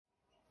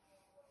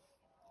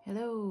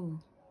Hello,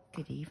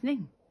 good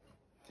evening.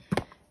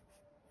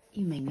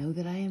 You may know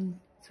that I am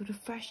sort of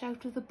fresh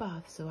out of the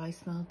bath, so I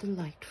smell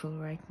delightful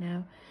right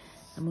now.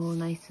 I'm all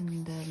nice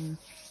and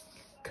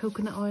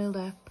coconut oiled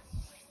up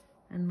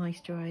and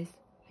moisturised.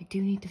 I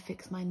do need to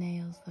fix my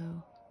nails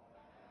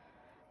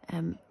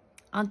though.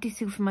 Auntie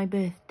Sue for my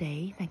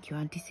birthday, thank you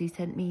Auntie Sue,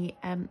 sent me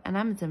an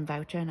Amazon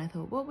voucher, and I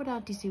thought, what would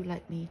Auntie Sue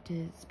like me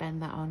to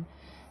spend that on?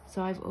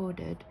 So I've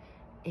ordered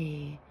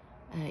a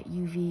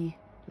UV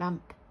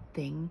lamp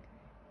thing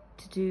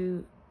to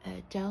do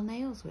gel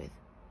nails with.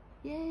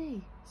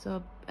 Yay!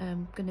 So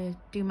I'm gonna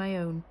do my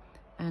own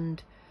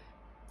and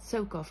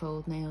soak off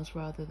old nails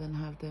rather than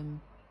have them,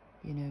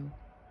 you know,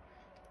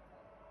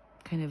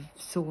 kind of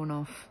sawn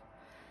off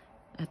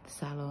at the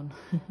salon.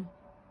 So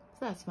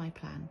that's my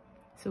plan.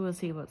 So we'll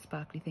see what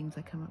sparkly things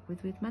I come up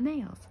with my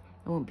nails.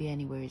 I won't be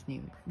anywhere as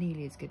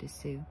nearly as good as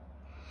Sue.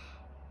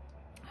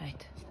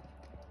 Right,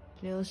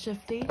 little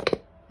shifty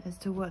as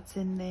to what's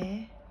in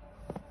there.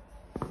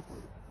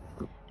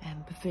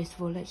 But first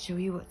of all, let's show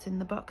you what's in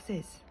the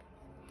boxes.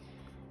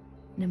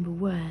 Number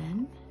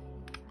one,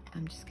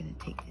 I'm just going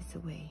to take this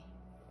away.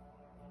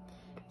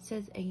 It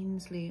says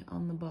Ainsley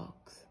on the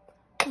box.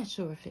 I'm not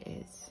sure if it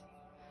is.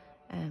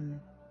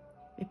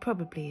 It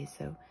probably is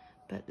though.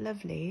 But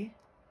lovely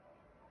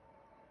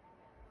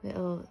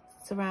little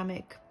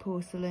ceramic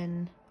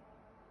porcelain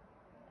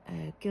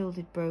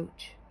gilded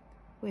brooch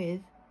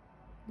with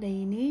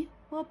Lainey.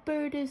 What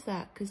bird is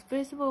that? Because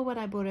first of all, when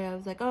I bought it, I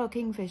was like, oh,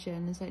 kingfisher.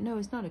 And it's like, no,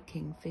 it's not a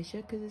kingfisher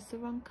because it's the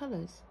wrong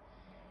colours.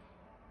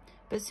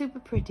 But super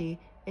pretty.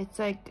 It's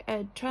like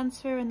a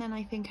transfer and then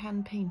I think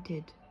hand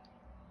painted.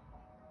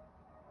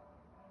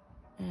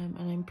 And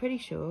I'm pretty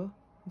sure,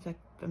 in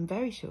fact, I'm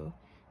very sure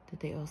that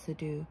they also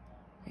do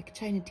like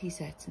China tea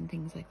sets and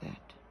things like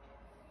that.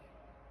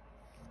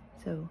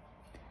 So,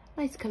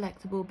 nice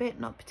collectible bit,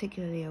 not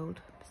particularly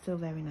old, but still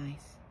very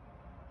nice.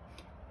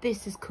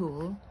 This is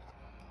cool.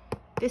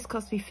 This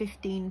cost me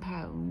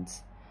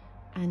 £15,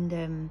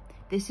 and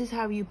this is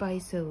how you buy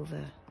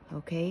silver,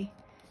 okay?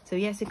 So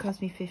yes, it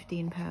cost me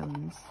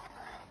 £15.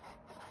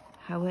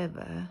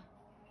 However,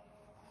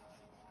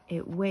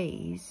 it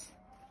weighs,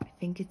 I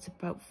think it's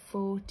about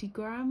 40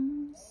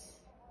 grams,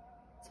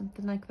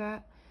 something like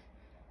that.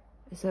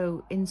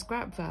 So in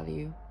scrap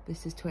value,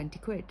 this is 20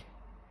 quid.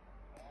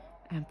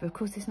 But of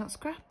course it's not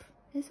scrap,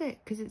 is it?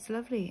 Because it's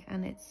lovely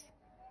and it's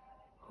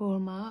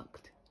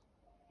hallmarked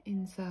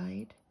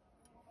inside.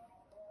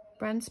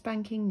 Brand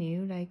spanking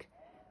new, like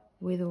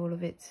with all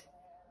of its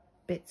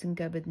bits and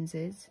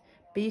gubbinses.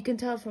 But you can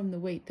tell from the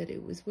weight that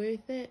it was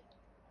worth it.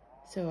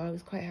 So I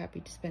was quite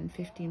happy to spend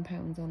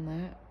 £15 on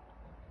that.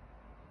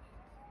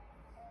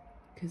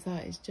 Because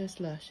that is just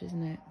lush,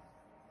 isn't it?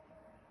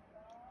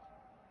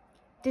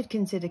 Did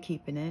consider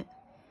keeping it,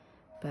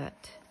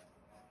 but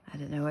I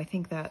don't know, I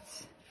think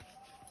that's,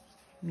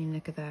 I mean,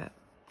 look at that.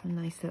 A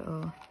nice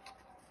little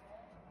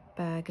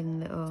bag and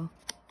little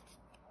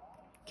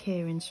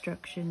care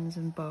instructions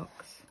and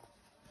box.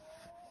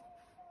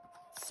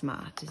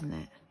 Smart, isn't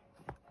it?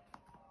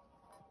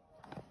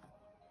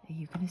 Are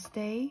you gonna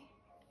stay?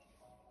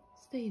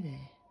 Stay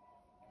there.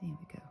 There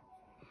we go.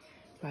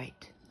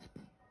 Right,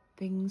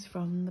 things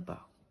from the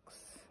box.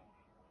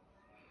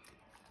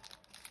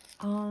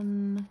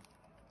 On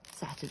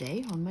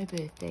Saturday, on my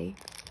birthday,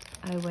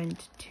 I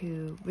went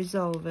to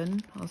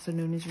Resolven, also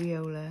known as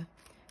Riola,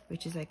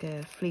 which is like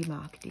a flea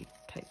market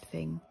type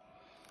thing.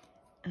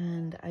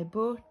 And I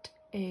bought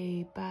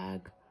a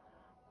bag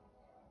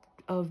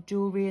of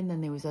jewellery, and then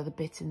there was other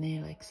bits in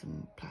there, like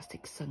some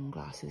plastic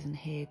sunglasses and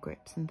hair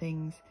grips and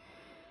things.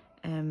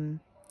 And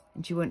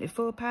she wanted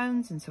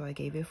 £4, and so I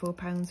gave her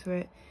 £4 for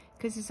it,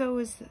 because it's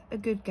always a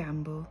good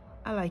gamble.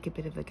 I like a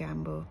bit of a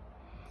gamble.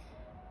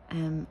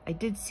 I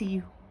did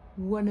see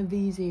one of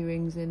these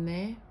earrings in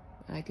there.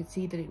 I could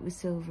see that it was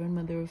silver and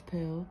mother of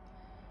pearl,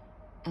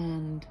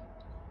 and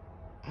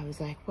I was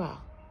like,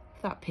 well,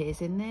 if that pair's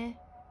in there,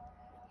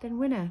 then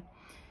winner.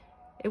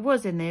 It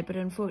was in there, but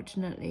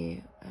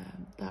unfortunately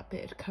that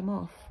bit had come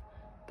off.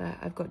 But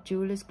I've got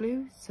jeweller's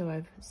glue, so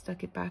I've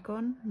stuck it back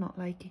on, not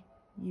like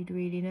you'd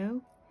really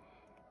know.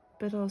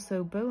 But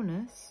also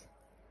bonus,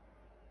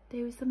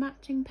 there was the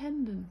matching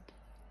pendant.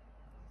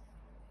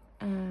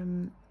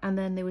 And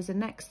then there was a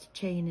next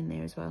chain in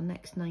there as well,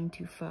 Next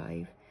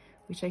 925,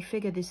 which I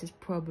figure this is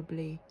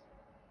probably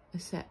a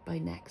set by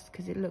Next,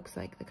 because it looks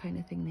like the kind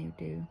of thing they would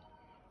do.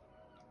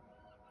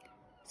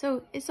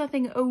 So it's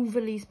nothing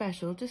overly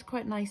special, just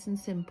quite nice and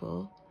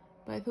simple.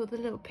 But I thought the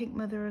little pink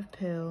mother of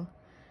pearl,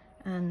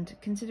 and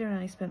considering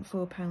I spent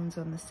 £4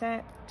 on the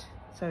set,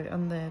 sorry,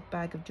 on the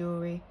bag of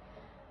jewellery,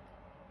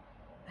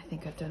 I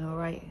think I've done all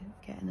right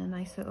getting a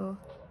nice little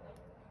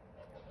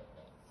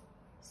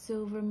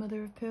silver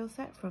mother of pearl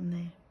set from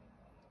there.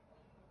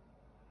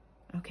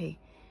 Okay,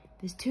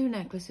 there's two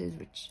necklaces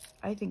which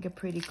I think are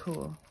pretty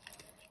cool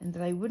and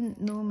that I wouldn't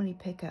normally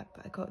pick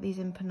up. I got these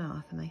in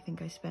Penarth and I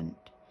think I spent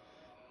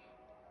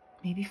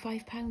maybe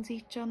 £5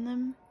 each on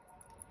them.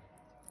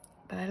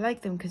 But I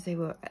like them because they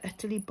were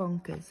utterly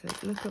bonkers.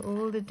 Like, look at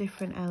all the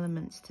different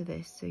elements to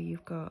this. So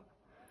you've got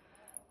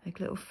like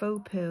little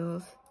faux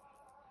pearls,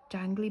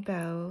 jangly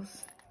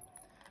bells,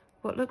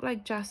 what look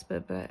like jasper,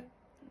 but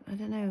I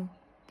don't know,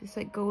 there's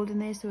like gold in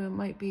there, so it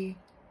might be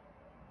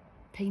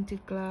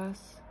painted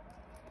glass.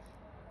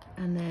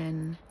 And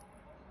then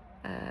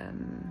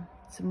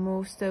some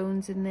more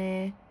stones in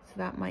there, so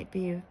that might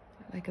be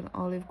like an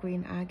olive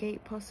green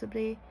agate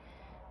possibly.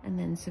 And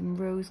then some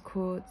rose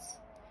quartz,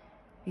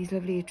 these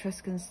lovely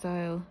Etruscan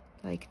style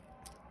like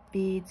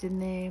beads in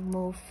there,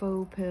 more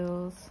faux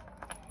pearls,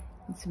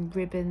 and some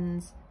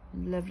ribbons,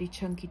 and lovely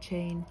chunky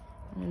chain,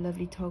 and a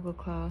lovely toggle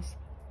clasp.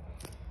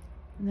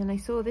 And then I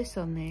saw this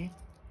on there,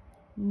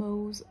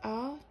 Mo's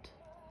Art,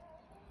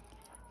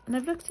 and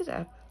I've looked it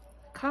up.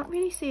 Can't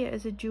really see it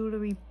as a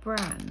jewellery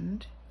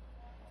brand,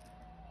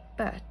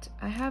 but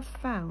I have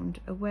found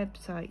a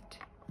website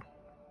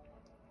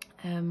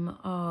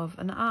of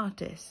an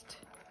artist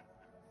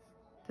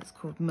that's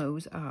called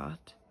Mo's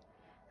Art,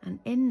 and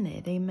in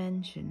there they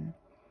mention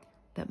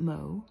that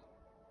Mo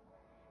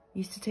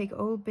used to take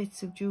old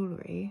bits of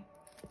jewellery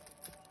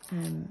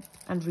and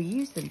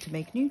reuse them to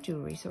make new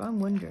jewellery. So I'm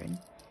wondering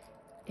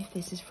if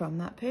this is from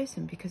that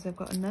person, because I've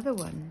got another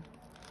one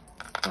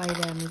by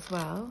them as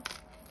well.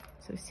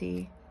 So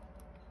see,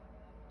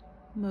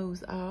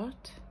 Mo's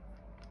Art.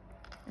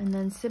 And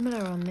then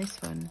similar on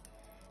this one,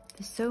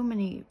 there's so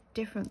many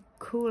different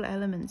cool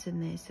elements in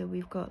there. So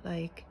we've got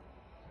like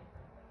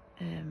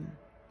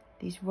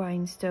these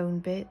rhinestone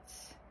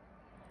bits,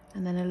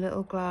 and then a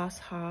little glass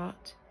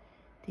heart,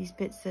 these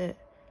bits that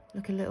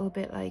look a little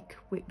bit like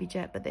Whitby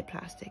Jet, but they're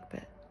plastic,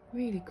 but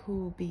really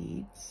cool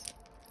beads.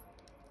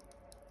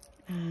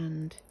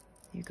 And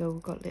you go,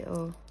 we've got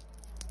little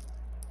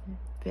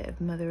bit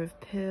of mother of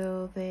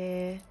pearl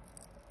there.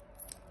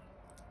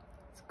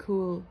 It's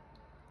cool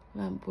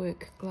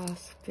lampwork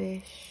glass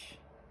fish.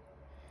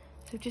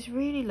 So just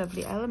really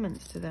lovely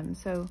elements to them.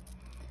 So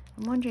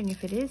I'm wondering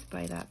if it is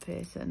by that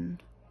person.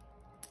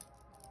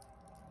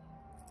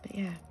 But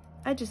yeah,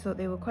 I just thought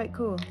they were quite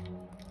cool.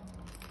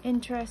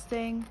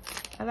 Interesting.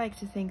 I like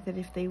to think that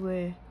if they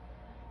were,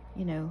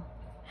 you know,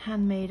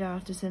 handmade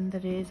artisan,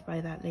 that it is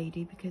by that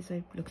lady, because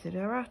I looked at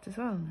her art as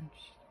well and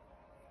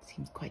she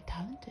seems quite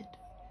talented.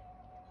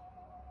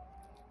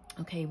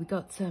 Okay, we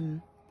got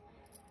some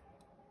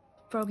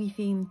froggy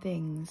themed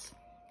things.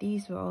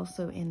 These were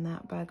also in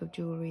that bag of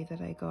jewellery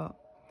that I got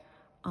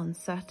on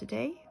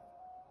Saturday.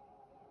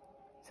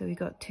 So we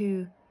got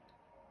two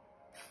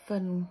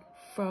fun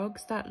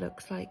frogs. That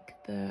looks like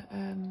the,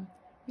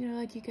 you know,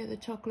 like you get the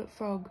chocolate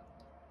frog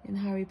in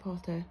Harry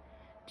Potter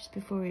just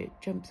before it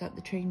jumps out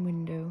the train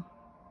window.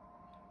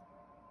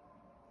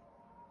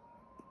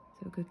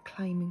 So a good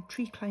climbing,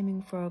 tree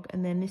climbing frog.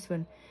 And then this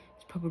one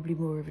is probably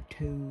more of a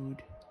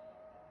toad.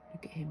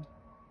 Look at him.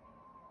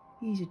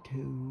 He's a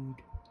toad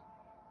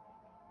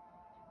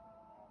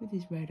with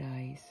his red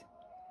eyes.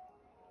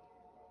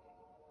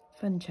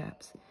 Fun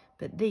chaps.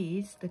 But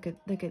these, look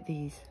at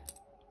these.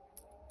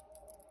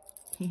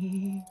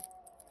 Can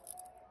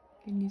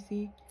you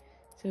see?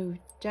 So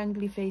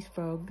jangly face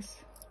frogs.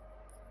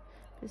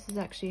 This is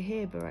actually a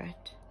hair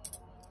barrette.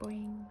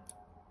 Boing.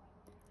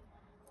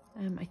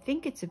 I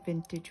think it's a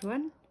vintage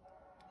one.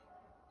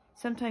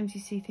 Sometimes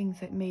you see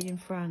things like made in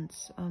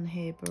France on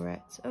hair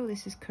barrettes. Oh,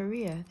 this is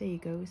Korea. There you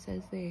go. It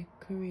says there,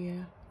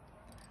 Korea.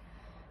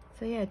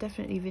 So yeah,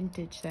 definitely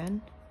vintage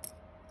then.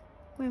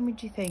 When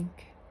would you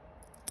think?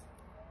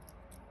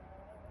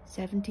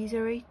 70s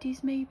or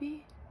 80s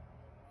maybe?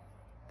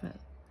 But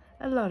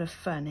a lot of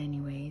fun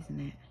anyway, isn't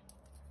it?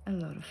 A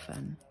lot of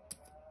fun.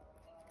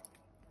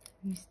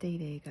 You stay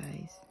there,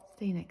 guys.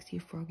 Stay next to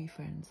your froggy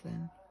friends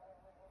then.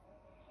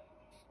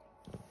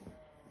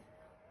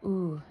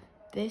 Ooh,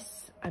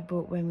 this I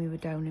bought when we were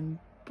down in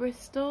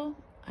Bristol.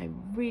 I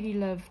really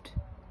loved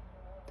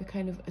the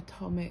kind of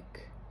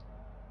atomic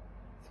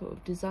sort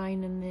of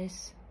design in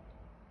this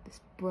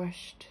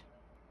brushed,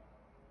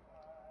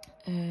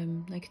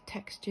 like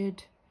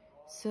textured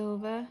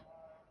silver,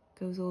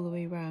 goes all the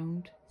way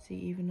around. See,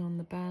 even on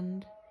the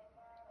band.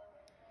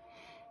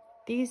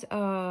 These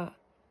are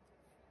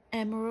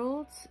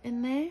emeralds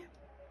in there,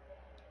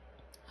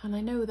 and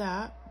I know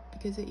that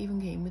because it even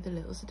came with a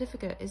little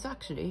certificate. It's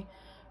actually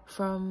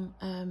from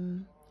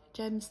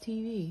Gems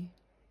TV,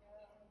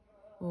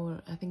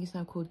 or I think it's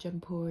now called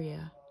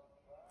Gemporia.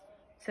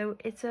 So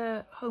it's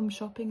a home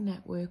shopping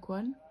network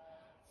one,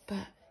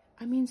 but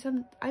I mean,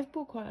 I've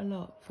bought quite a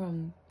lot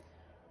from,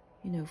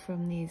 you know,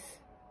 from these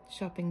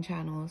shopping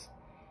channels,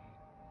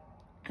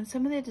 and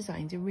some of their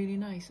designs are really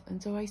nice,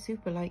 and so I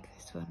super like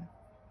this one.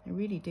 I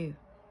really do.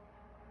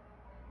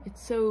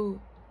 It's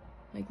so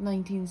like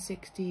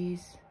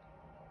 1960s.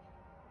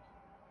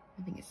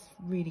 I think it's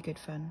really good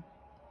fun.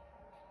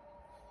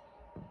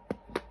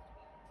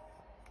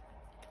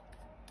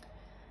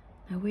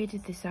 Now, where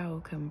did this owl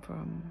come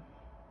from?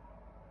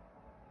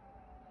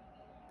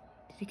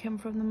 Did he come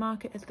from the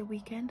market at the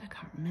weekend? I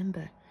can't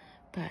remember,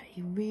 but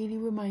he really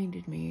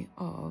reminded me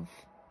of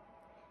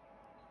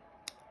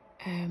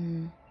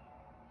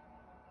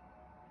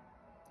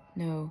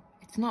no,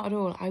 it's not at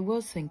all. I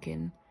was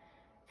thinking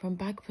from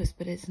Bagpuss,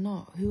 but it's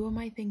not. Who am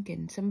I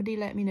thinking? Somebody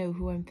let me know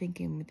who I'm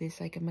thinking with this,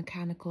 like a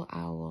mechanical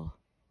owl.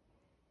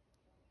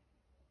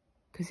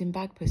 Because in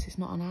Bagpuss, it's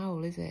not an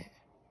owl, is it?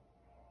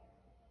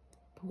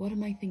 But what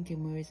am I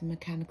thinking where is a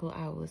mechanical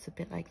owl? It's a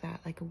bit like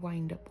that, like a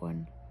wind-up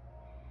one.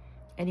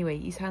 Anyway,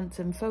 he's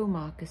handsome, faux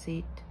marker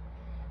seat.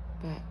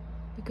 But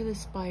look at the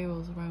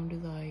spirals around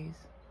his eyes.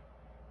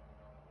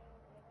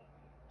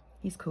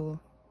 He's cool.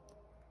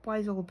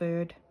 Wise old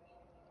bird.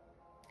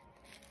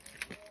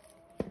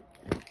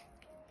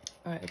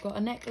 Alright, I've got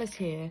a necklace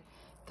here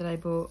that I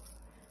bought.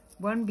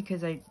 One,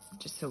 because I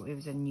just thought it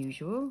was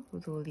unusual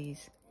with all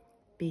these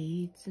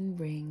beads and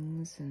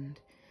rings and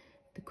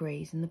the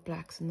greys and the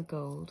blacks and the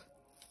gold.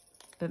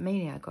 But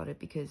mainly I got it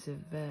because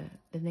of the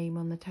name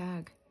on the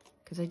tag.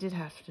 Because I did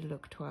have to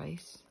look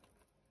twice.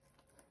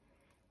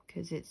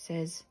 Because it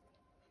says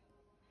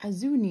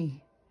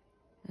Azuni.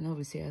 And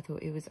obviously I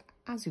thought it was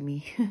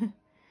Azumi.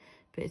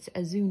 But it's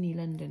Azuni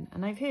London.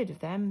 And I've heard of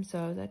them. So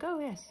I was like, oh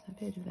yes, I've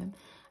heard of them.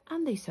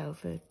 And they sell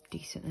for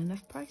decent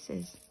enough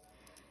prices.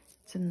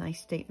 It's a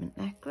nice statement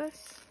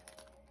necklace.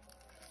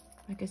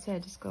 Like I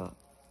said, it's got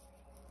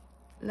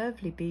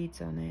lovely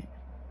beads on it.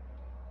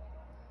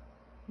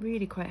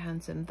 Really quite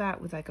handsome.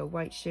 That with like a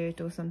white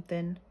shirt or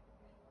something,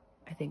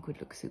 I think would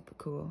look super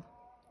cool.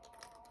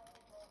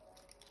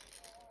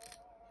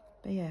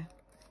 But yeah,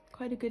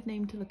 quite a good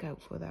name to look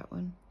out for, that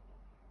one.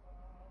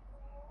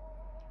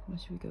 What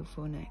should we go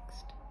for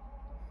next?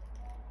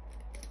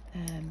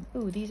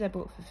 Oh, these I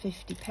bought for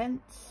 50p.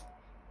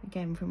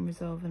 Again, from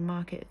Resolve and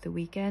Market at the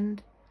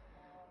weekend.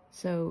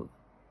 So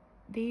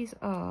these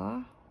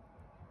are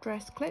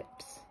dress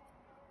clips,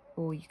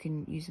 or you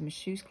can use them as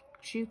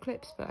shoe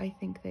clips, but I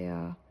think they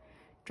are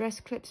dress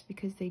clips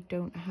because they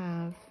don't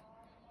have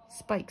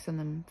spikes on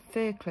them.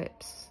 Fur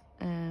clips.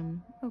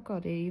 Oh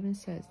god, it even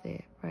says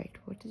there. Right,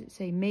 what does it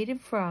say? Made in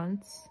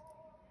France.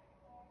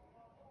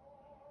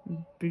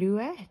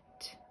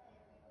 Bluette.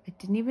 I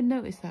didn't even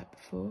notice that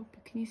before,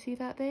 but can you see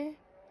that there?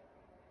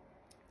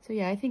 So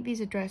yeah, I think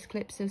these are dress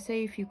clips. So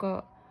say if you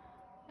got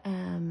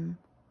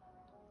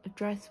a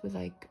dress with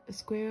like a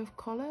square of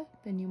collar,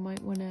 then you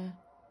might want to,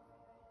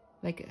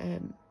 like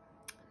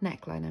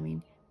neckline, I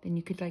mean, then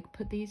you could like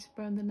put these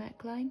around the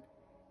neckline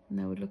and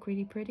that would look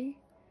really pretty.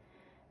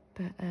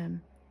 But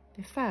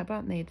they're fab,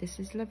 aren't they? This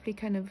is lovely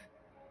kind of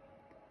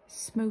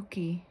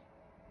smoky,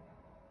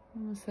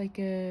 almost like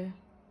a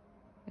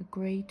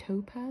grey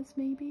topaz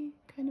maybe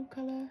kind of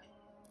colour.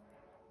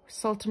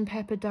 Salt and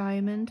pepper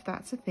diamond,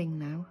 that's a thing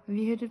now. Have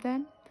you heard of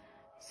them?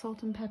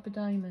 Salt and pepper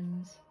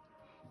diamonds.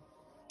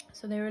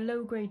 So they're a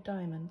low grade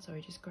diamond.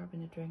 Sorry, just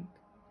grabbing a drink.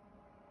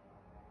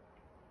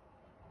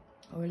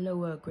 Or a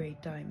lower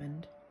grade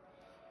diamond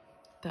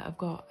that I've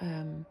got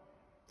that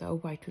are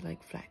white with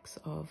like flecks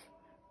of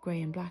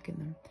grey and black in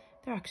them.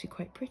 They're actually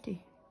quite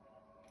pretty.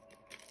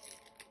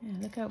 Yeah,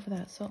 look out for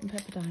that, salt and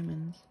pepper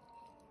diamonds.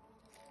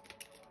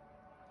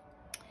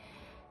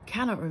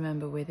 Cannot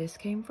remember where this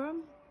came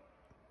from.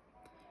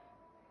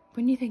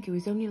 When you think it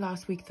was only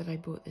last week that I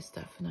bought this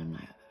stuff, and I'm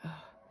like,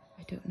 oh,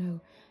 I don't know.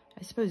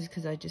 I suppose it's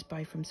because I just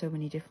buy from so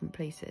many different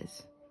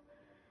places.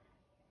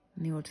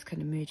 And they all just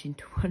kind of merge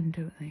into one,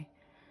 don't they?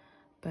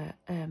 But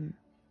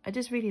I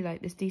just really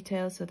like this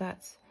detail. So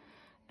that's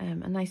a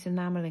nice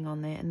enameling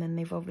on there. And then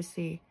they've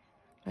obviously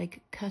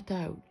like cut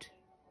out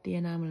the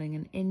enameling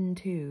and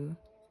into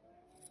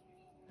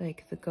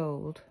like the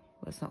gold.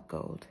 Well, it's not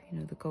gold, you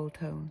know, the gold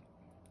tone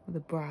or the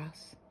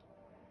brass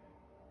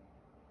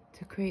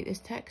to create this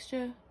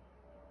texture.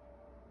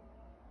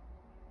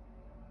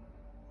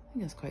 I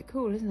think that's quite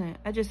cool, isn't it?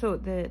 I just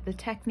thought the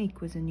technique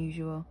was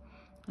unusual.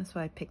 That's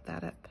why I picked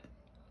that up.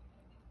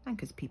 And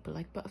because people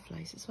like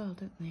butterflies as well,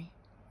 don't they?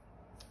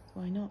 So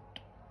why not?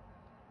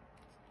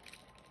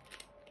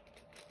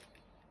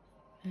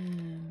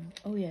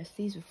 Oh yes,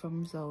 these were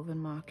from Resolve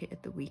and Market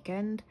at the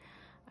weekend.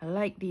 I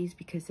like these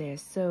because they're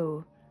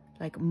so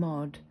like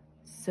mod,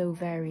 so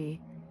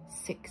very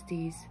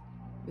 60s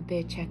with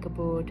their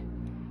checkerboard.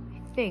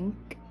 I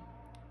think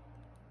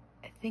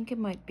it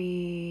might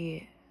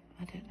be,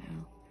 I don't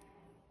know,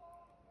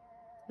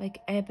 like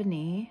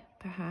ebony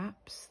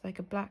perhaps, like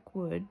a black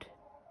wood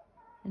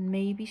and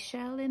maybe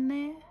shell in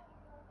there,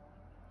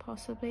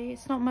 possibly.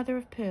 It's not mother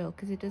of pearl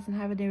because it doesn't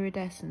have an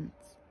iridescence.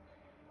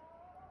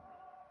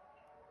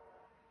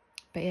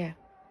 But yeah,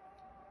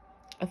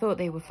 I thought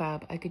they were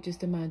fab. I could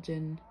just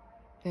imagine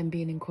them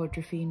being in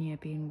Quadrophenia,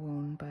 being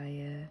worn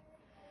by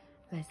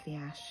Leslie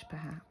Ash,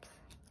 perhaps.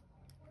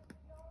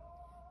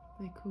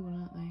 They're cool,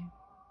 aren't they?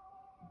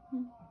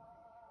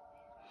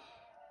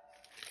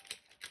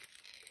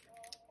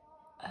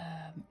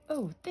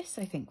 Oh, this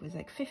I think was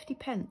like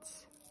 50p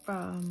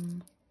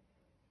from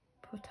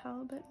Port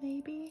Talbot,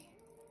 maybe?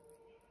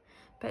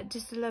 But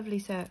just a lovely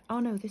set. Oh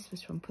no, this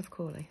was from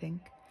Puthcall, I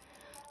think.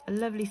 A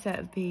lovely set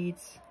of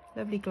beads.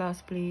 Lovely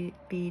glass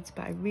beads,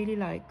 but I really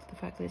like the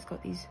fact that it's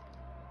got these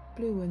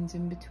blue ones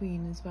in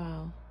between as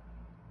well.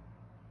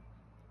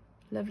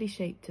 Lovely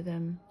shape to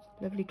them.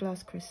 Lovely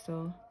glass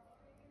crystal.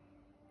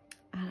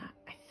 And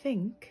I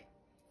think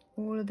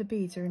all of the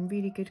beads are in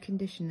really good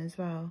condition as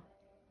well.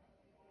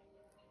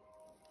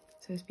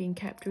 So it's been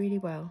kept really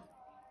well,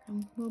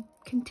 and will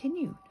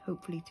continue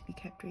hopefully to be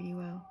kept really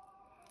well.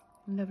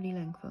 Lovely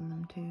length on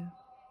them too.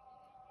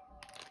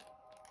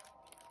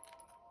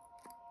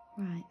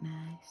 Right,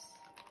 nice.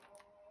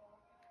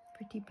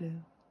 Pretty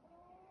blue.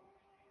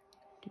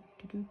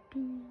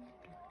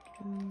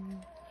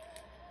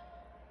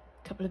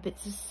 Couple of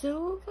bits of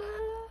silver.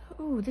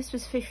 Oh, this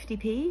was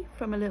 50p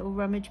from a little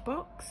rummage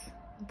box.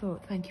 I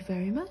thought, thank you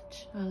very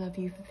much. I'll have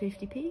you for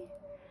 50p.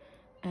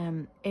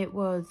 It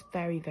was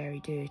very, very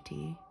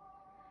dirty,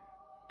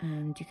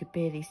 and you could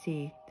barely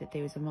see that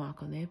there was a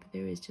mark on there, but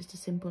there is just a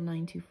simple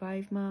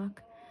 925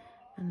 mark,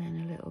 and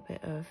then a little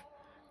bit of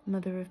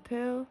mother of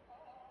pearl.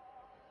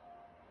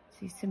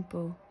 See,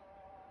 simple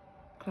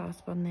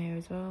clasp on there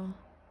as well.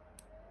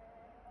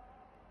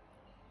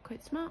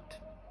 Quite smart.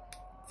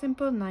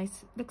 Simple,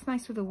 nice. Looks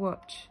nice with a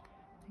watch,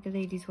 like a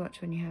lady's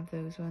watch when you have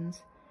those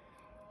ones.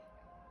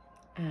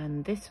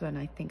 And this one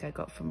I think I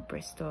got from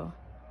Bristol.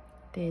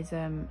 There's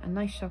a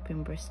nice shop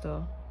in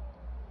Bristol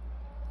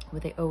where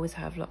they always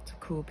have lots of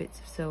cool bits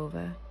of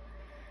silver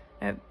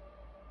at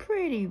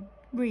pretty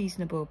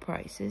reasonable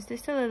prices. They're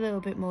still a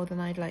little bit more than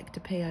I'd like to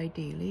pay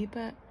ideally,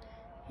 but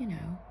you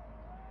know,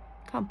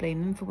 can't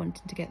blame them for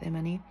wanting to get their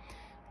money.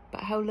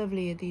 But how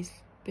lovely are these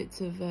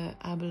bits of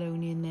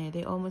abalone in there?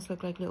 They almost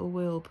look like little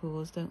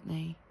whirlpools, don't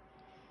they?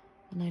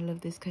 And I love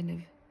this kind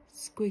of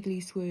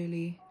squiggly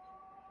swirly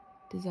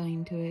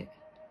design to it.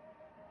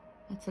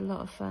 That's a lot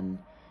of fun.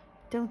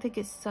 Don't think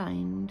it's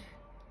signed,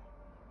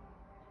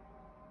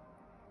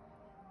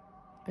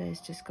 but it's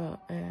just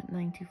got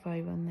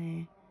 925 on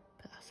there.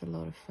 But that's a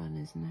lot of fun,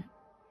 isn't it?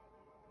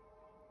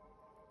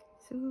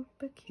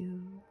 Super cute.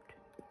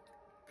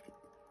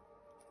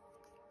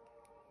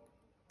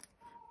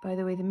 By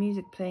the way, the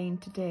music playing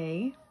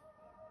today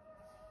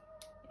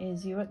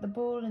is You're at the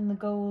Ball in the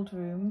Gold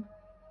Room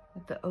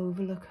at the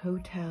Overlook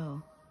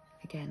Hotel,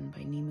 again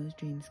by Nemo's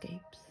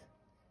Dreamscapes.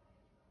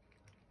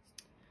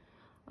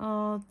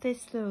 Oh,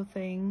 this little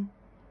thing.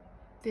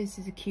 This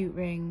is a cute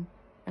ring.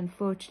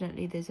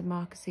 Unfortunately, there's a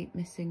marker seat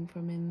missing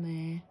from in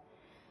there.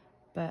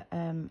 But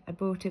I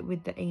bought it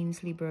with the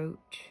Ainsley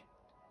brooch.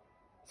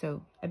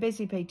 So I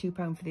basically paid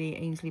 £2 for the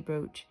Ainsley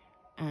brooch,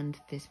 and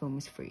this one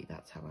was free.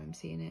 That's how I'm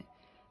seeing it.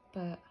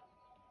 But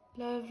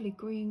lovely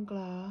green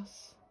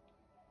glass,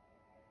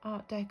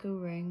 Art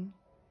Deco ring.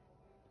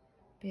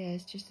 But yeah,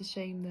 it's just a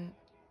shame that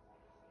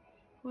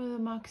one of the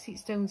marker seat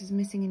stones is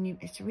missing, and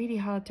it's really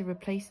hard to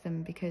replace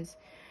them because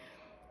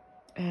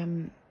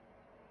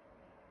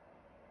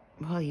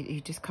well, you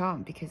just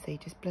can't, because they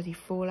just bloody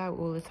fall out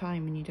all the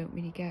time and you don't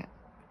really get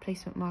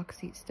replacement marker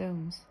seat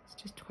stones.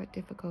 It's just quite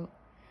difficult.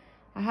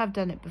 I have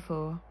done it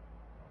before,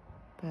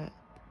 but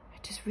I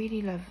just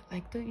really love,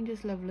 like, don't you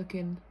just love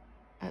looking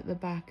at the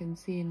back and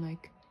seeing,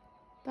 like,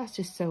 that's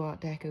just so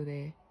Art Deco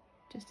there,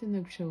 just in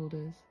those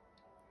shoulders.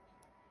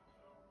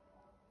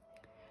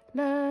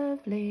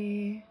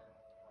 Lovely.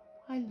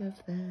 I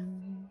love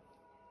them.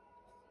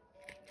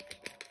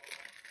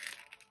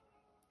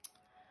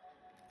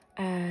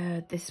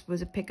 This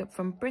was a pickup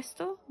from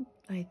Bristol.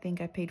 I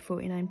think I paid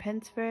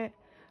 49p for it.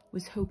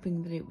 Was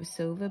hoping that it was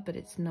silver, but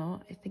it's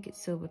not. I think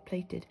it's silver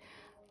plated.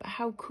 But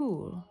how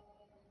cool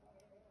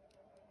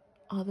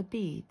are the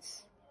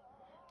beads?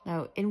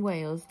 Now, in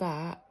Wales,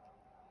 that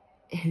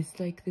is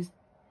like this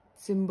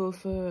symbol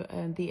for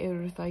the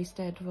Urdd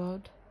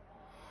Eisteddfod.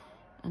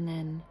 And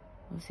then,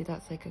 obviously,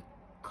 that's like a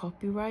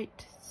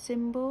copyright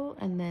symbol.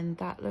 And then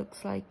that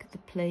looks like the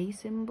play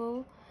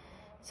symbol.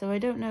 So I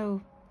don't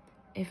know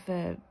if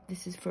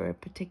this is for a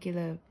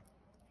particular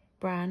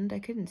brand. I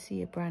couldn't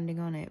see a branding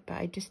on it, but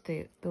I just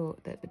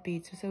thought that the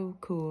beads were so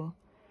cool.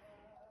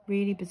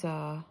 Really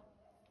bizarre.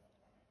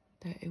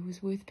 That it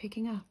was worth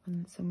picking up,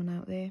 and someone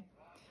out there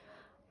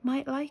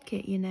might like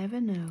it. You never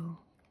know.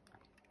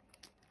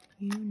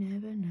 You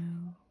never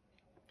know.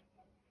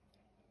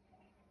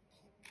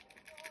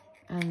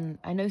 And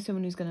I know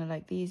someone who's going to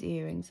like these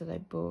earrings that I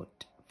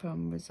bought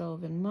from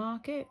Resolve and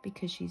Market,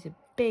 because she's a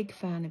big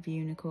fan of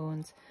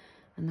unicorns,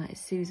 and that is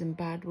Susan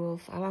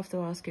Badwolf. I'll have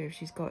to ask her if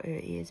she's got her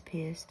ears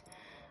pierced,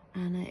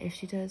 and if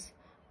she does,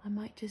 I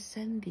might just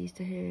send these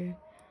to her.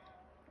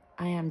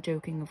 I am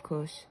joking, of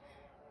course.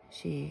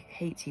 She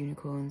hates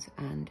unicorns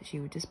and she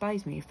would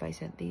despise me if I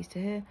sent these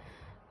to her,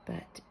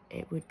 but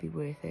it would be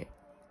worth it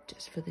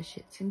just for the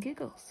shits and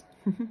giggles.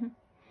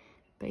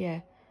 But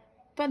yeah,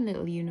 fun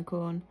little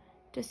unicorn.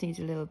 Just needs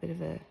a little bit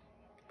of a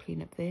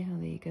clean up there. Oh,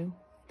 there you go.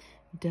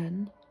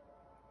 Done.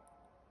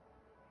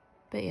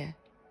 But yeah,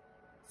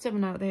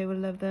 someone out there will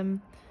love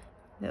them.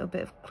 A little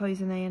bit of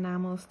cloisonne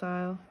enamel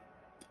style.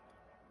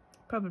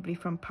 Probably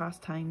from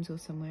Pastimes or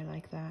somewhere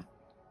like that.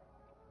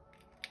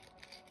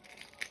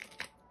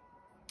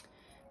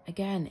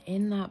 Again,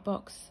 in that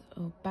box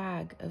or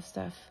bag of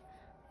stuff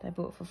that I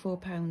bought for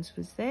 £4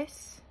 was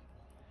this.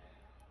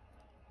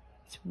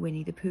 It's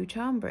Winnie the Pooh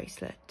charm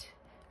bracelet.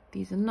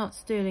 These are not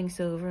sterling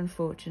silver,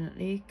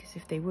 unfortunately, because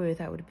if they were,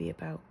 that would be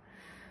about,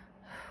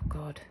 oh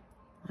God,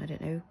 I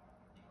don't know,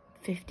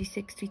 50,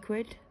 60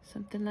 quid,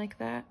 something like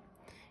that.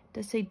 It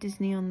does say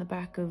Disney on the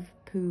back of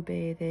Pooh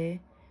Bear there.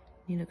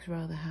 He looks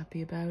rather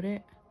happy about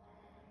it.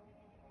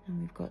 And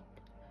we've got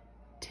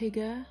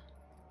Tigger,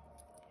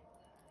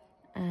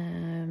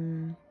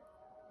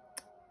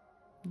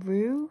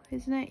 Roo,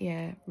 isn't it?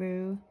 Yeah,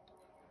 Roo,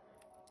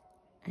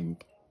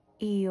 and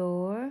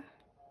Eeyore,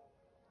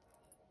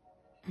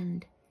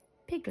 and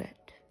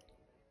Piglet.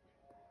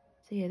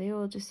 So yeah, they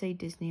all just say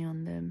Disney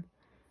on them.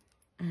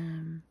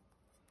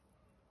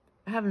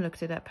 I haven't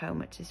looked it up how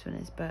much this one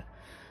is, but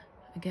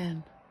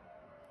again,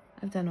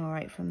 I've done all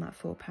right from that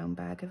 £4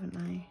 bag, haven't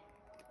I?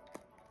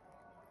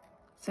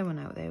 Someone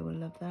out there will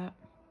love that.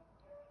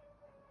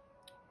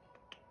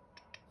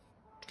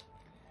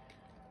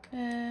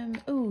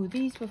 Oh,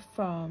 these were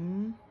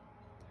from...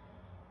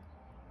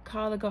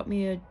 Carla got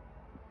me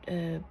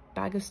a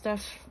bag of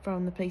stuff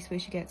from the place where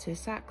she gets her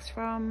sacks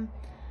from.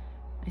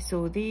 I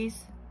saw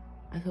these.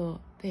 I thought,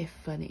 they're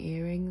fun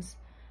earrings.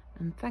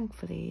 And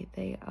thankfully,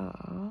 they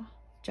are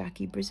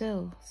Jackie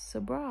Brazil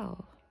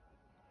Sobral.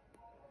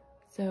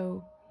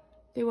 So,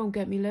 they won't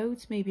get me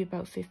loads, maybe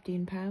about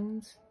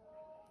 £15.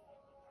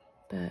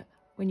 But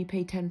when you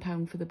pay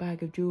 £10 for the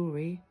bag of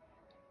jewellery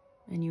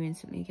and you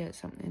instantly get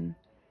something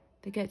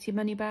that gets your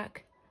money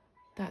back,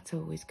 that's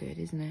always good,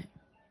 isn't it?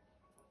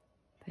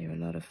 They're a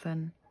lot of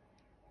fun.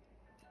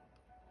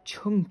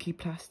 Chunky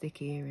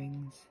plastic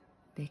earrings.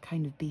 They're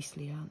kind of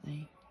beastly, aren't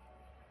they?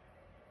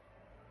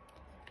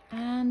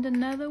 And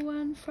another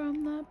one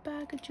from that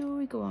bag of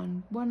jewellery. Go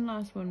on, one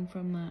last one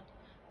from that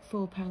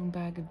 £4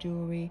 bag of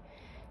jewellery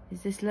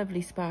is this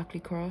lovely sparkly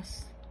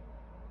cross.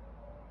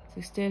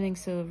 So sterling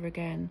silver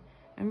again.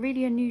 And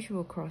really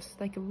unusual cross,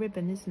 like a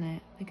ribbon, isn't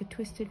it? Like a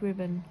twisted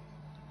ribbon.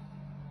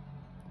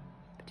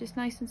 But just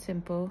nice and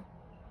simple.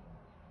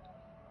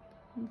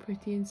 And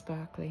pretty and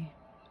sparkly.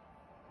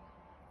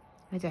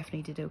 I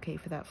definitely did okay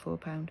for that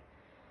 £4.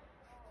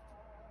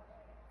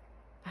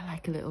 I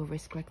like a little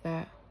risk like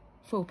that.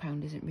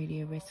 £4 isn't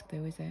really a risk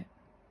though, is it?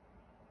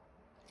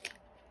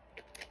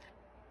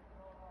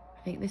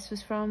 I think this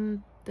was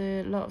from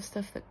the lot of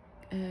stuff that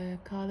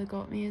Carla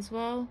got me as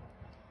well.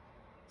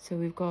 So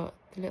we've got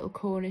the little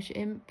Cornish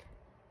imp,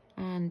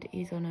 and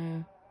he's on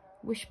a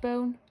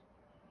wishbone,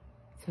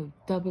 so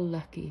double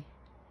lucky.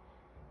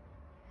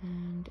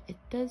 And it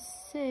does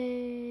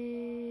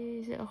say,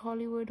 is it a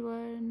Hollywood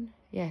one?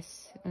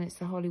 Yes, and it's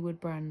the Hollywood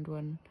brand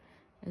one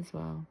as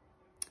well.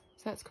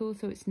 So that's cool.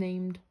 So it's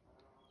named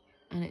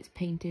and it's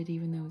painted,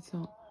 even though it's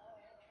not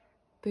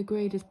the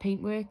greatest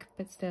paintwork,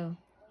 but still,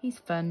 he's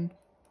fun.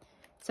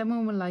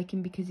 Someone will like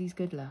him because he's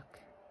good luck.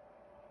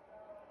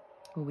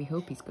 Well, we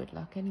hope he's good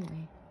luck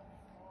anyway.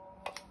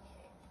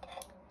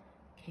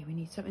 Okay, we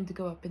need something to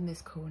go up in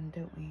this cone,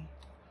 don't we?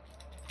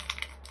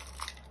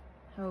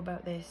 How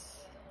about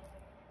this?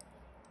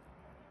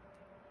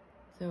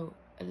 So,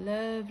 a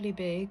lovely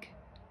big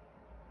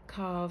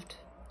carved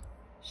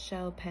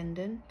shell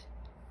pendant.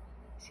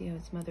 See how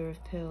it's mother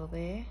of pearl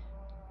there?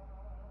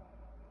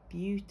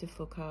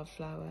 Beautiful carved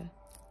flower.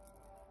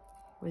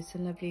 With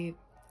some lovely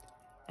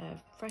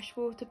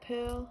freshwater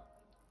pearl,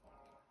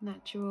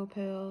 natural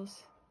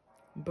pearls,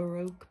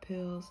 baroque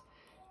pearls,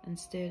 and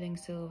sterling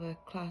silver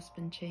clasp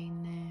and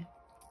chain there.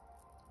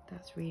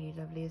 That's really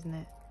lovely, isn't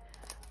it?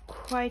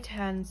 Quite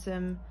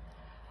handsome.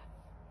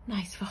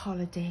 Nice for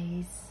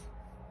holidays.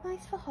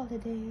 Nice for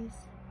holidays.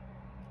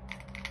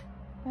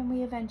 When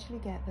we eventually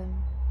get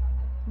them.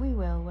 We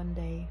will one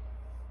day.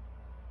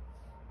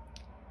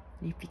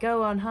 And if you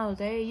go on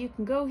holiday, you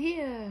can go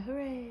here.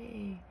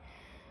 Hooray!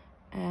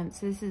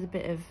 So this is a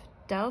bit of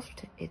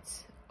Delft.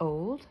 It's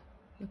old.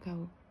 Look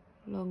how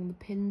long the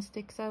pin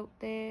sticks out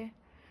there.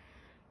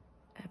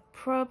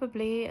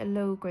 Probably a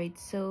low-grade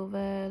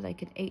silver,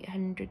 like an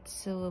 800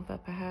 silver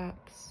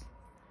perhaps.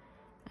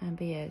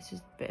 But yeah, it's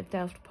just a bit of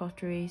Delft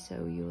pottery,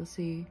 so you'll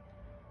see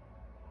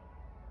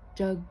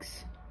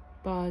jugs,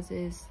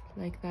 vases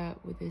like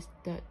that with this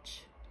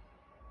Dutch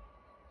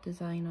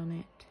design on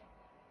it.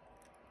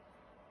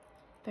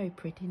 Very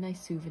pretty,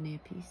 nice souvenir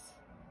piece.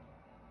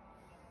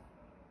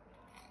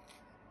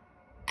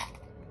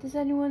 Does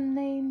anyone's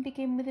name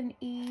begin with an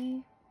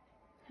E?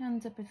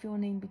 Hands up if your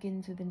name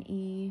begins with an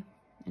E.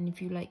 And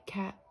if you like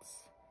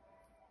cats,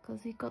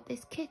 because we've got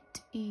this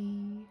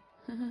kitty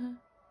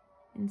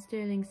in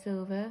sterling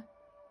silver.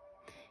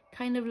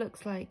 Kind of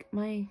looks like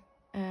my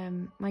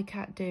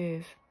cat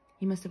Derv.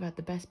 He must have had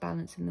the best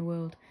balance in the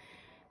world,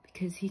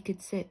 because he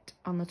could sit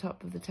on the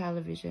top of the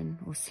television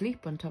or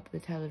sleep on top of the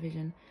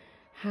television,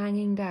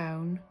 hanging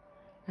down,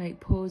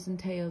 like paws and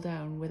tail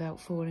down without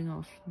falling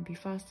off, and be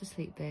fast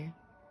asleep there.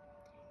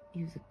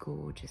 He was a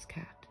gorgeous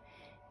cat.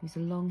 He was a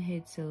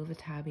long-haired silver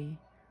tabby.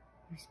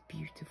 He was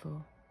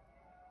beautiful.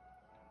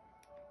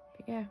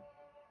 But yeah,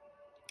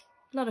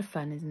 a lot of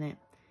fun, isn't it?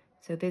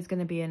 So there's going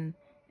to be an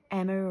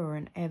Emma or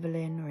an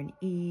Evelyn or an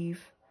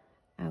Eve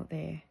out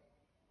there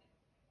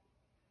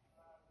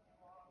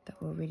that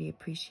will really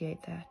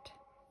appreciate that.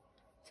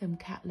 Some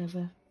cat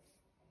lover.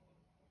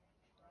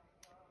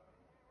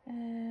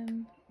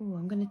 Oh,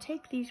 I'm going to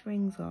take these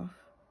rings off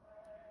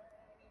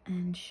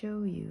and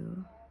show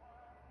you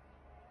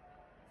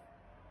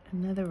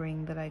another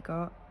ring that I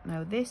got.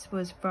 Now this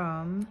was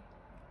from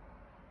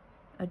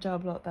a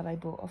job lot that I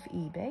bought off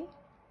eBay.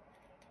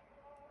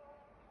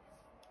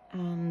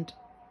 And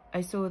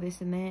I saw this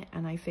in there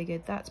and I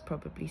figured that's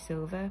probably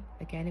silver.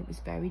 Again, it was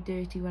very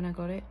dirty when I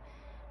got it,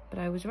 but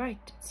I was right,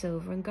 it's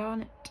silver and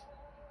garnet.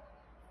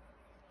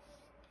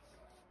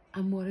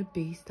 And what a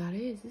beast that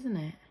is, isn't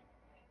it?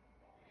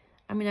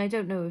 I mean, I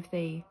don't know if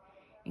they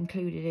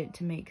included it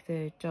to make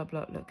the job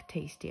lot look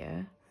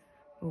tastier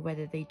or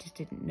whether they just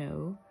didn't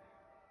know.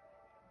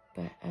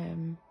 But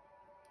I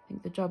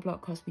think the job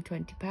lot cost me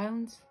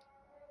 £20.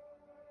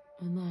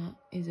 And that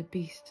is a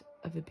beast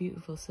of a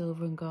beautiful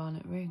silver and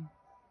garnet ring.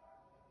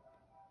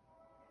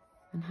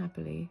 And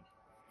happily,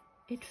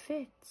 it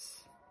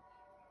fits.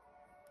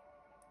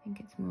 I think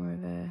it's more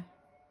of a,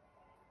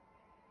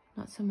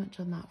 not so much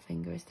on that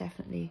finger, it's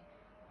definitely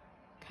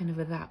kind of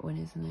a that one,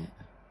 isn't it?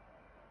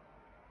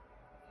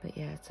 But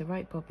yeah, it's a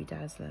right Bobby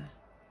Dazzler.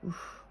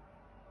 Oof,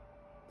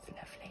 it's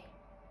lovely.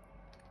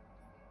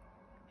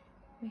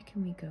 Where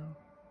can we go?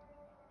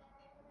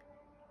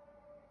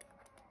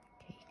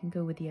 Okay, you can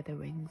go with the other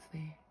rings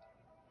there.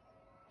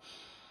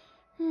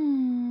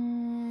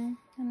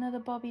 Another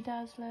Bobby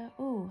Dazzler.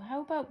 Oh,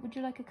 how about, would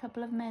you like a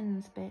couple of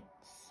men's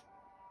bits?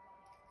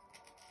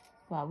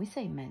 Well, we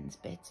say men's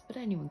bits, but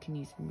anyone can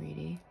use them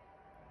really.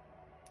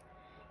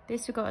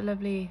 This we've got a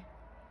lovely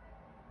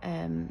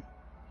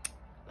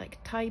like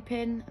tie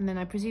pin, and then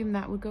I presume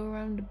that would go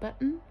around a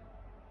button,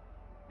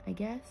 I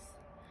guess.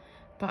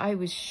 But I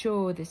was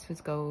sure this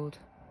was gold.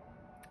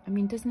 I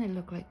mean, doesn't it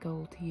look like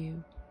gold to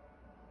you?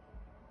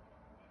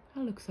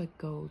 That looks like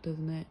gold,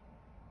 doesn't it?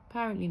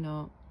 Apparently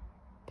not.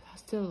 But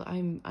still,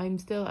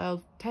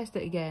 I'll test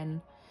it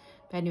again.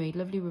 But anyway,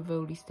 lovely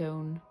Rivoli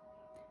stone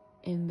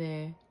in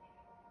there.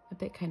 A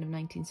bit kind of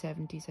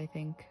 1970s, I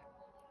think.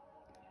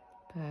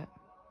 But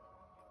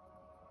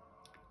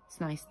it's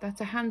nice. That's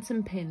a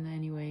handsome pin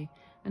anyway.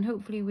 And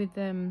hopefully with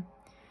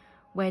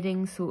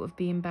weddings sort of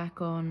being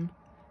back on,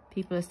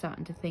 people are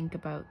starting to think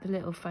about the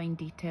little fine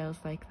details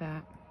like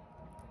that.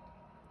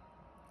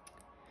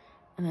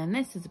 And then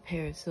this is a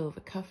pair of silver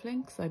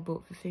cufflinks I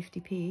bought for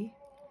 50p.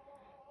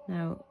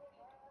 Now,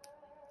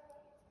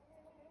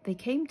 they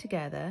came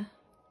together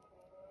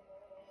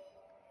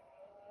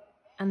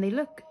and they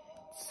look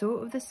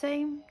sort of the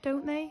same,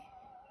 don't they?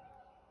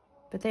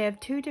 But they have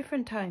two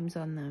different times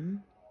on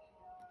them.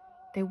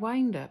 Their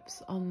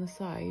wind-ups on the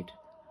side,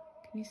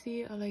 can you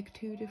see, are like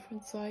two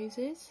different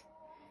sizes?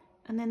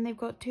 And then they've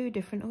got two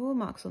different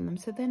hallmarks on them,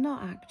 so they're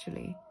not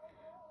actually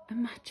a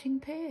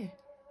matching pair.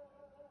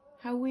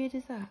 How weird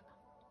is that?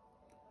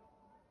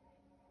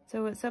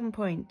 So at some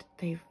point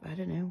they've, I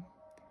don't know,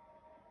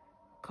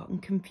 gotten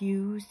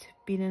confused,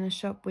 been in a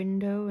shop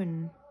window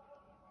and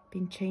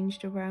been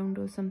changed around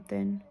or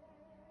something.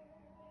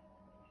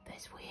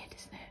 That's weird,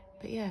 isn't it?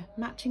 But yeah,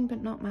 matching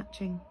but not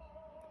matching.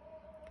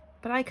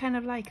 But I kind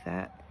of like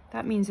that.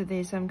 That means that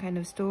there's some kind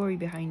of story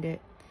behind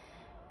it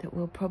that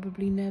we'll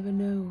probably never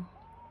know.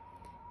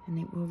 And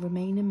it will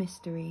remain a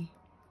mystery.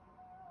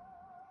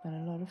 But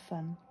a lot of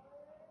fun.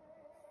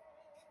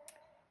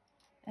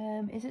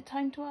 Is it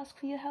time to ask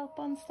for your help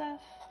on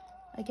stuff?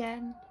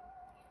 Again?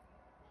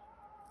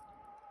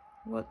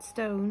 What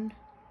stone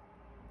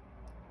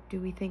do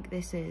we think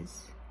this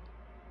is?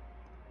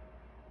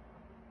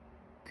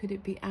 Could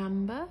it be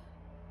amber?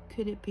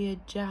 Could it be a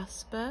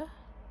jasper?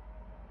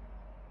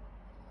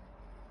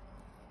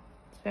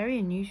 It's very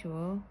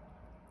unusual.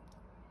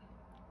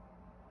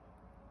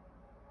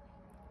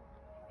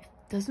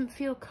 It doesn't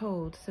feel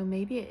cold, so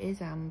maybe it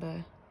is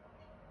amber.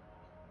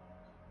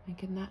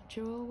 Like a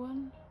natural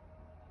one?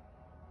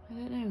 I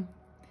don't know.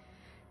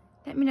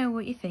 Let me know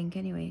what you think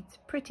anyway. It's a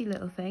pretty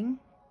little thing.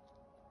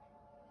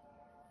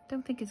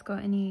 Don't think it's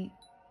got any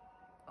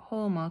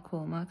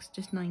hallmarks,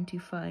 just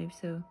 925,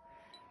 so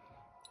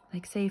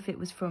like say if it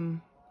was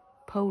from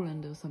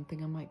Poland or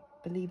something, I might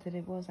believe that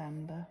it was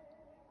amber.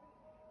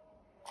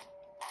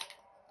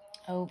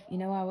 Oh, you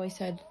know how I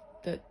said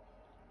that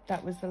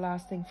that was the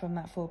last thing from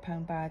that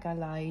 £4 bag? I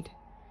lied.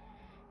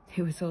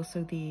 There was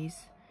also these,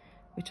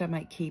 which I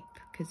might keep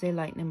because they're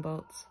lightning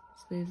bolts.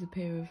 So there's a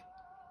pair of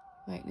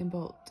lightning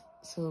bolt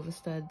silver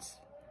studs.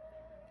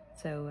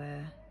 So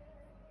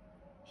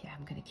yeah,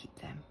 I'm gonna keep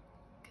them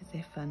because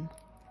they're fun.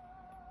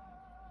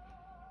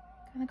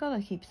 Kinda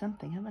gotta keep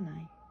something, haven't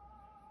I?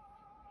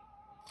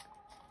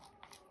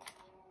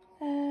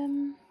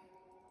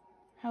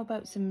 How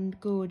about some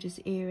gorgeous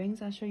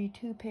earrings? I'll show you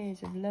two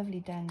pairs of lovely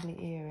dangly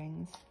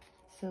earrings,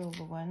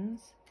 silver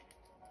ones,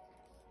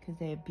 because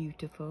they're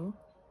beautiful.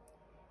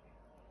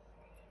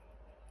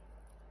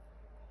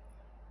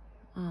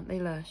 Aren't they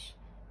lush?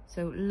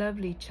 So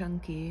lovely,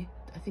 chunky.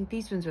 I think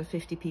these ones were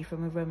 50p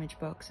from a rummage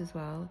box as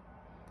well.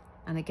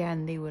 And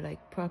again, they were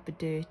like proper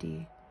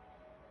dirty,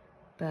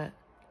 but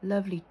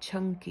lovely,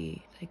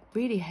 chunky, like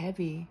really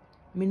heavy.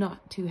 I mean,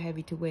 not too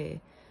heavy to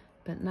wear,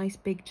 but nice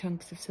big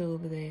chunks of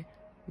silver there.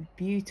 With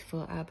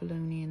beautiful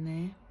abalone in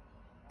there.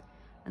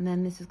 And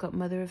then this has got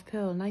mother of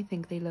pearl, and I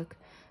think they look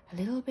a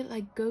little bit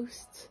like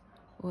ghosts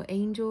or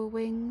angel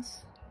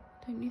wings,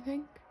 don't you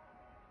think?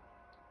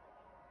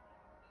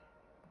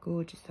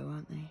 Gorgeous though,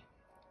 aren't they?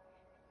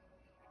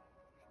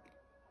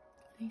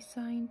 they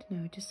signed?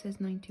 No, it just says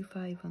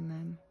 925 on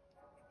them.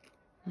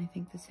 And I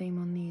think the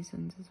same on these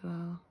ones as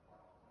well.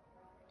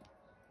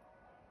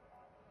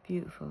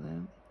 Beautiful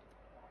though.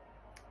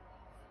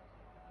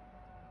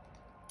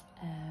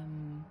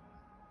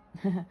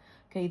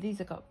 Okay,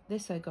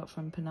 this I got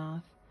from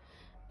Penarth,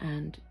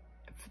 and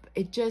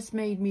it just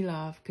made me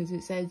laugh because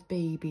it says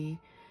baby,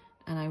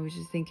 and I was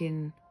just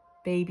thinking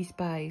Baby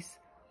Spice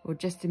or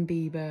Justin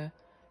Bieber.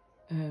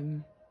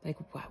 Like,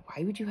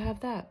 why would you have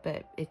that?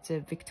 But it's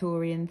a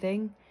Victorian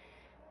thing.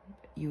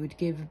 You would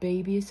give a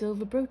baby a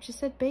silver brooch. It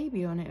said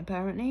baby on it,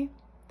 apparently.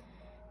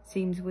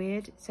 Seems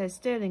weird. It says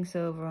sterling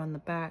silver on the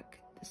back.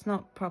 It's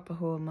not proper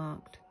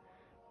hallmarked,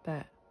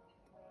 but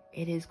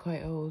it is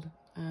quite old.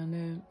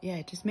 And yeah,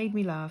 it just made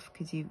me laugh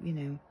because you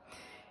know,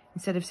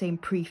 instead of saying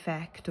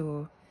prefect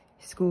or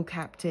school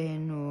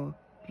captain or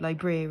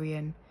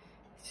librarian,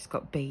 it's just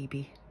got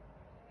baby.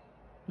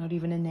 Not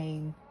even a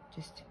name,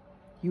 just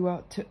you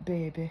out to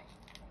baby.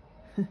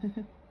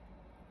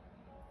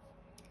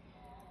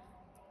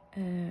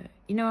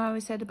 You know how I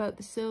said about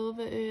the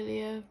silver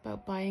earlier,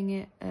 about buying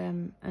it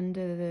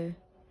under the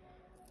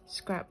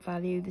scrap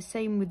value? The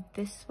same with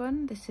this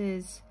one. This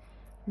is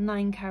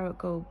 9 carat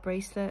gold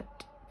bracelet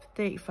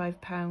for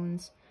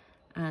 £35,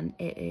 and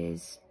it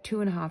is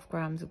 2.5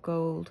 grams of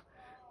gold,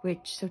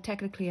 which, so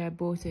technically I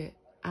bought it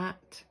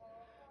at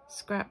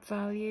scrap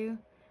value,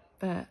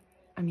 but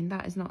I mean,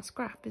 that is not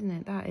scrap, isn't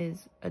it? That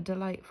is a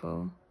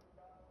delightful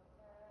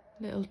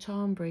little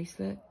charm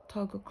bracelet,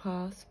 toggle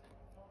clasp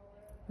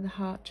with a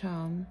heart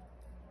charm.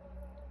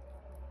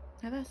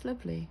 Now that's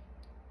lovely.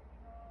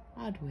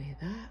 I'd wear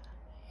that,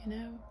 you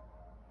know.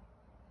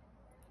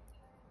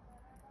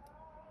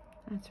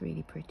 That's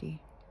really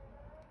pretty.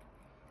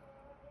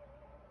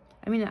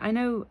 I mean, I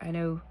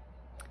know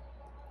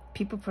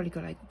people probably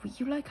go like, well,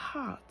 you like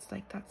hearts?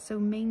 Like, that's so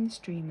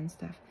mainstream and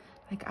stuff.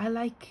 Like, I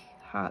like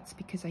hearts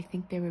because I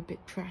think they're a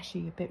bit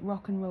trashy, a bit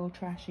rock and roll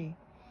trashy.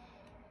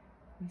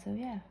 And so,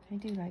 yeah, I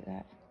do like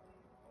that.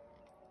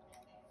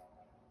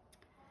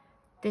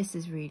 This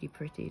is really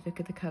pretty. Look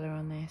at the colour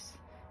on this.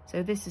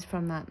 So this is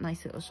from that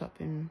nice little shop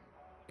in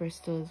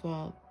Bristol as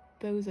well.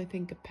 Those, I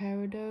think, are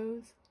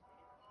Peridots.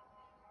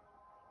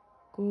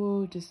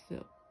 Gorgeous,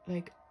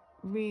 like,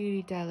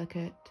 really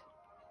delicate,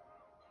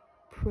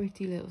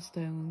 pretty little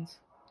stones.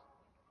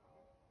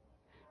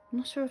 I'm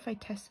not sure if I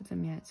tested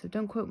them yet, so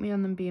don't quote me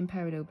on them being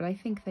peridot, but I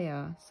think they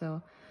are.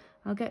 So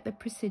I'll get the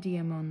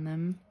presidium on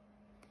them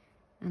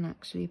and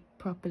actually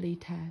properly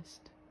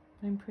test.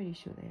 But I'm pretty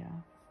sure they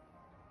are.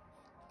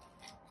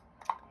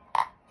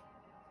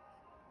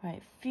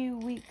 Right, a few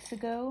weeks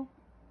ago,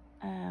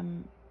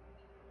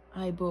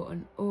 I bought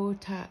an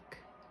Ortac,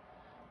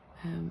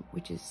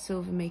 which is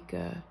silver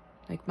maker,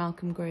 like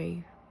Malcolm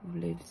Gray, who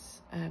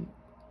lives,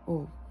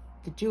 or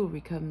the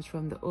jewellery comes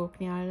from the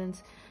Orkney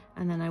Islands.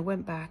 And then I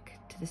went back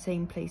to the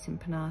same place in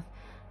Penarth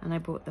and I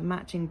bought the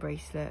matching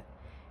bracelet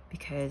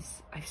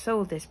because I've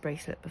sold this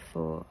bracelet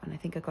before and I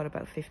think I got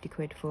about 50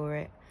 quid for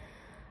it.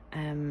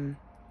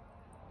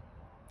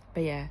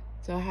 But yeah,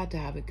 so I had to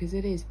have it because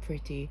it is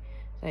pretty.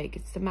 Like,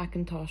 it's the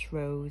Macintosh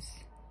rose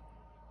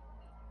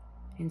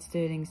in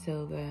sterling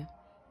silver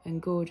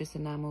and gorgeous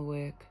enamel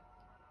work.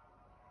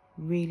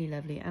 Really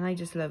lovely. And I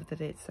just love that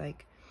it's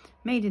like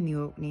made in the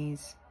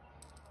Orkneys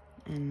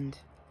and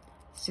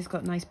it's just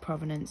got nice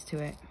provenance to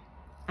it.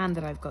 And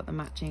that I've got the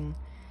matching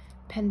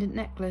pendant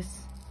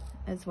necklace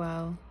as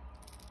well.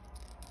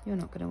 You're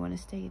not going to want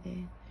to stay there.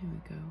 Here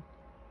we go.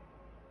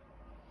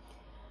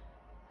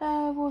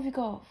 What have we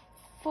got?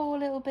 4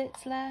 little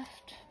bits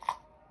left.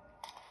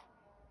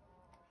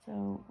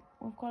 So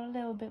we've got a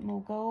little bit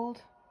more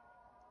gold.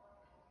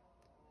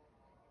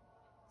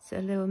 It's a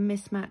little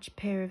mismatched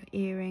pair of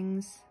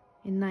earrings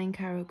in 9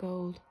 carat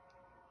gold.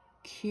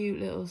 Cute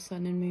little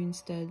sun and moon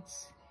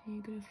studs. Are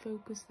you going to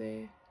focus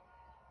there?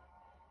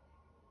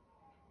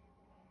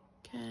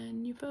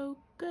 Can you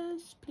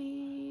focus,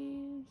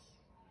 please?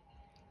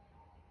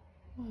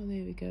 Oh,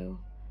 there we go.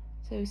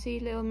 So see,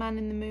 little man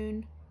in the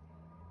moon,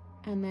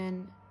 and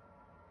then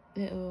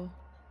little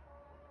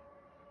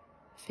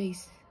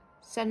face,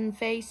 sun,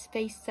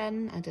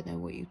 I don't know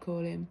what you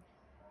call him.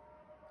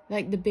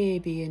 Like the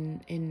baby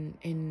in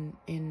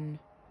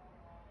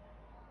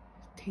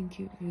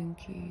Tinky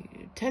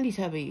Winky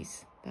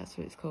Teletubbies. That's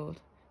what it's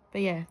called.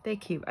 But yeah, they're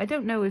cute. I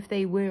don't know if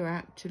they were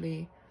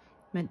actually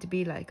meant to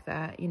be like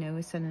that, you know,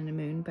 a sun and a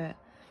moon, but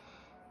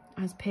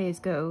as pairs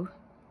go,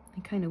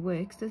 it kind of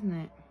works, doesn't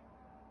it?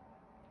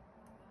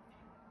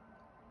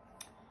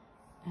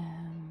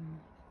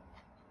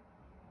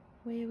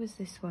 Where was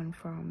this one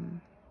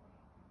from?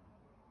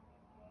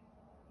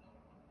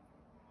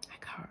 I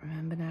can't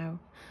remember now.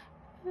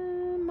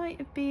 Might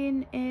have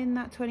been in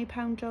that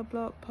 £20 job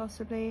lot,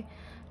 possibly.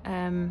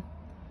 But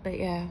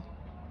yeah,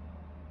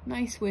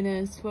 nice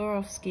winners.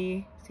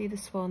 Swarovski, see the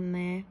swan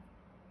there?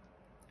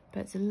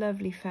 But it's a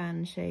lovely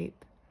fan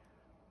shape.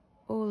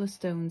 All the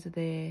stones are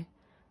there.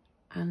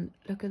 And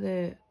look at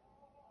the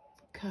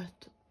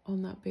cut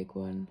on that big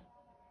one.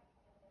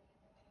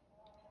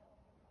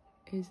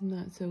 Isn't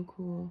that so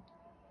cool?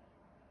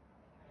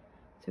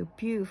 So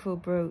beautiful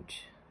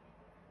brooch,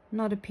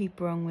 not a peep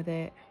wrong with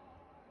it.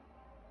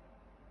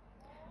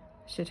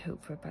 Should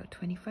hope for about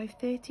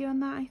 25-30 on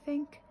that, I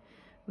think.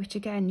 Which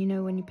again, you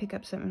know, when you pick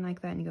up something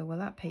like that and you go, well,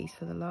 that pays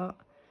for the lot,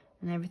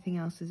 and everything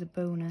else is a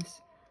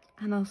bonus.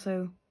 And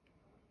also,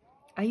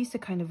 I used to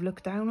kind of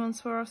look down on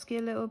Swarovski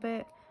a little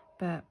bit,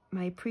 but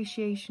my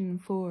appreciation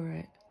for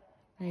it,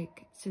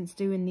 like since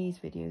doing these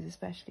videos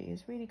especially,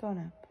 has really gone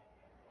up,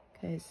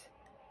 because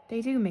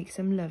they do make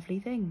some lovely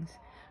things.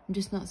 I'm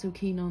just not so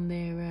keen on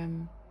their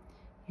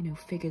you know,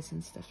 figures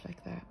and stuff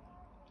like that.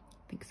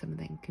 I think some of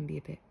them can be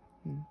a bit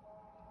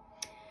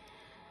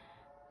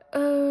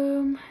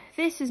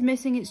this is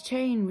missing its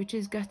chain, which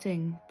is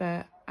gutting,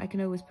 but I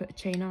can always put a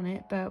chain on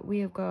it. But we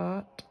have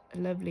got a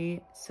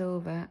lovely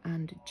silver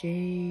and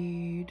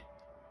jade,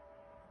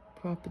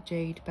 proper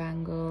jade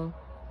bangle.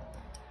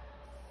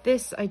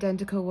 This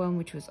identical one,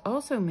 which was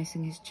also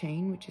missing his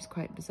chain, which is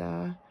quite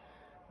bizarre.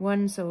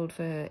 One sold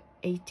for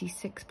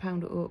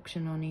 £86 at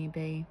auction on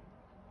eBay.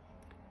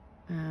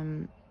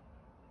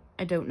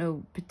 I don't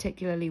know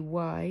particularly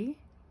why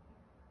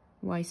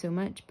so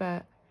much,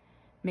 but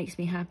makes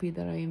me happy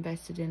that I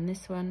invested in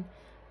this one,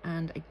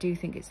 and I do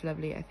think it's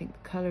lovely. I think the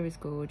colour is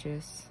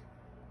gorgeous.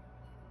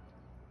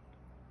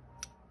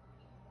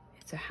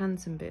 It's a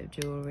handsome bit of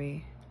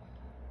jewellery.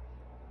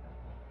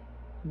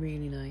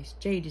 Really nice.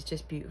 Jade is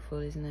just beautiful,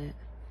 isn't it?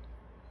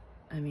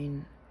 I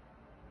mean,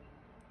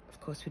 of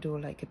course we'd all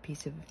like a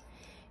piece of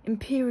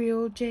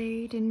imperial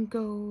jade in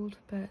gold,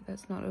 but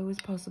that's not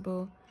always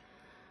possible.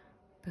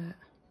 But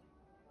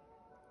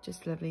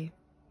just lovely.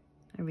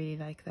 I really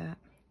like that.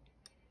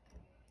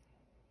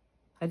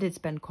 I did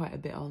spend quite a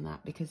bit on that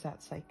because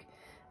that's like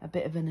a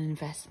bit of an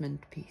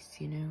investment piece,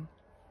 you know.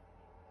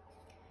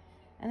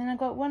 And then I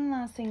got one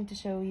last thing to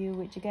show you,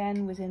 which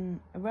again was in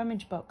a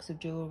rummage box of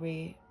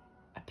jewellery.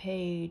 I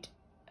paid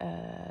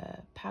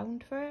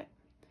 £1 for it.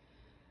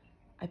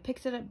 I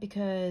picked it up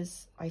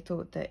because I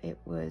thought that it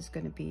was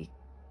going to be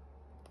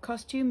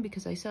costume,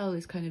 because I sell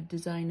this kind of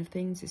design of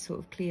things, this sort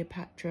of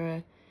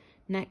Cleopatra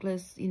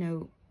necklace, you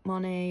know,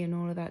 Monet and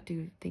all of that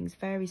do things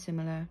very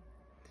similar.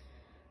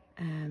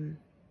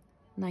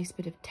 Nice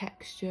bit of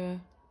texture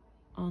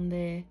on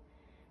there.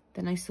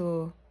 Then I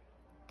saw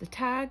the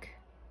tag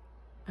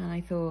and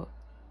I thought,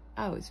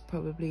 oh, it's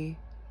probably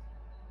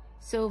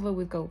silver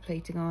with gold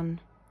plating on.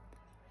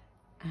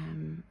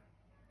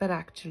 But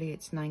actually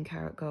it's 9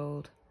 karat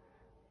gold,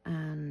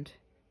 and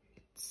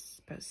it's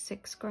about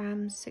 6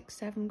 grams,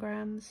 6-7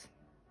 grams.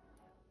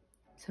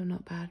 So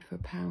not bad for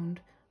 £1,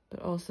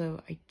 but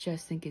also I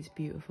just think it's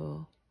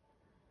beautiful.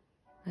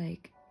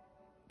 Like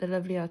the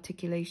lovely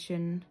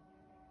articulation,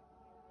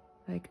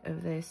 like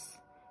of this,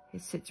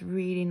 it sits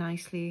really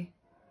nicely,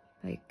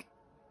 like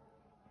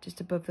just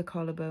above the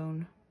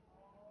collarbone.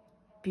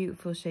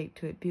 Beautiful shape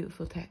to it,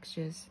 beautiful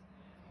textures.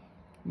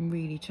 I'm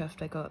really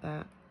chuffed I got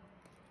that.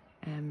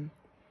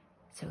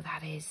 So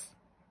that is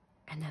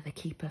another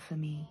keeper for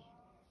me.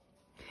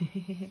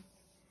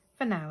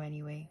 For now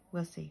anyway,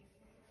 we'll see.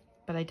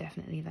 But I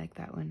definitely like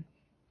that one.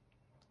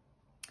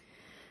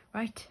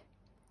 Right,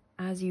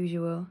 as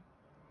usual,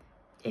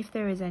 if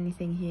there is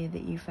anything here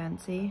that you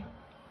fancy,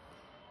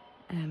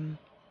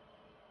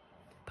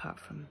 apart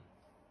from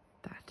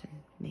that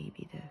and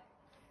maybe the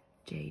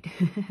jade,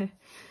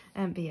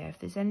 but yeah, if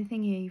there's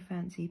anything here you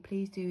fancy,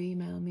 please do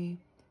email me.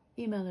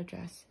 Email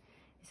address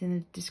is in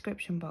the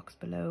description box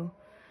below.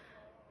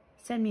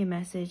 Send me a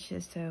message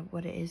as to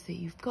what it is that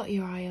you've got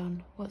your eye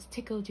on, what's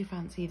tickled your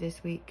fancy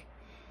this week,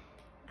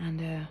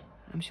 and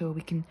I'm sure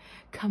we can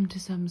come to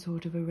some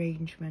sort of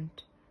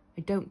arrangement.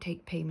 I don't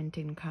take payment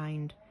in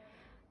kind.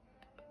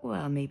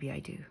 Well, maybe I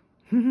do.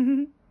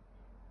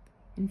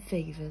 In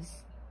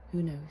favours,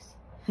 who knows?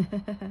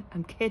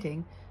 I'm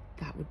kidding,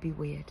 that would be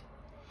weird.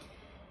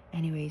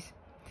 Anyways,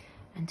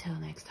 until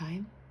next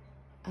time,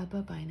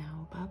 bye-bye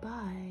now,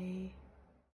 bye-bye.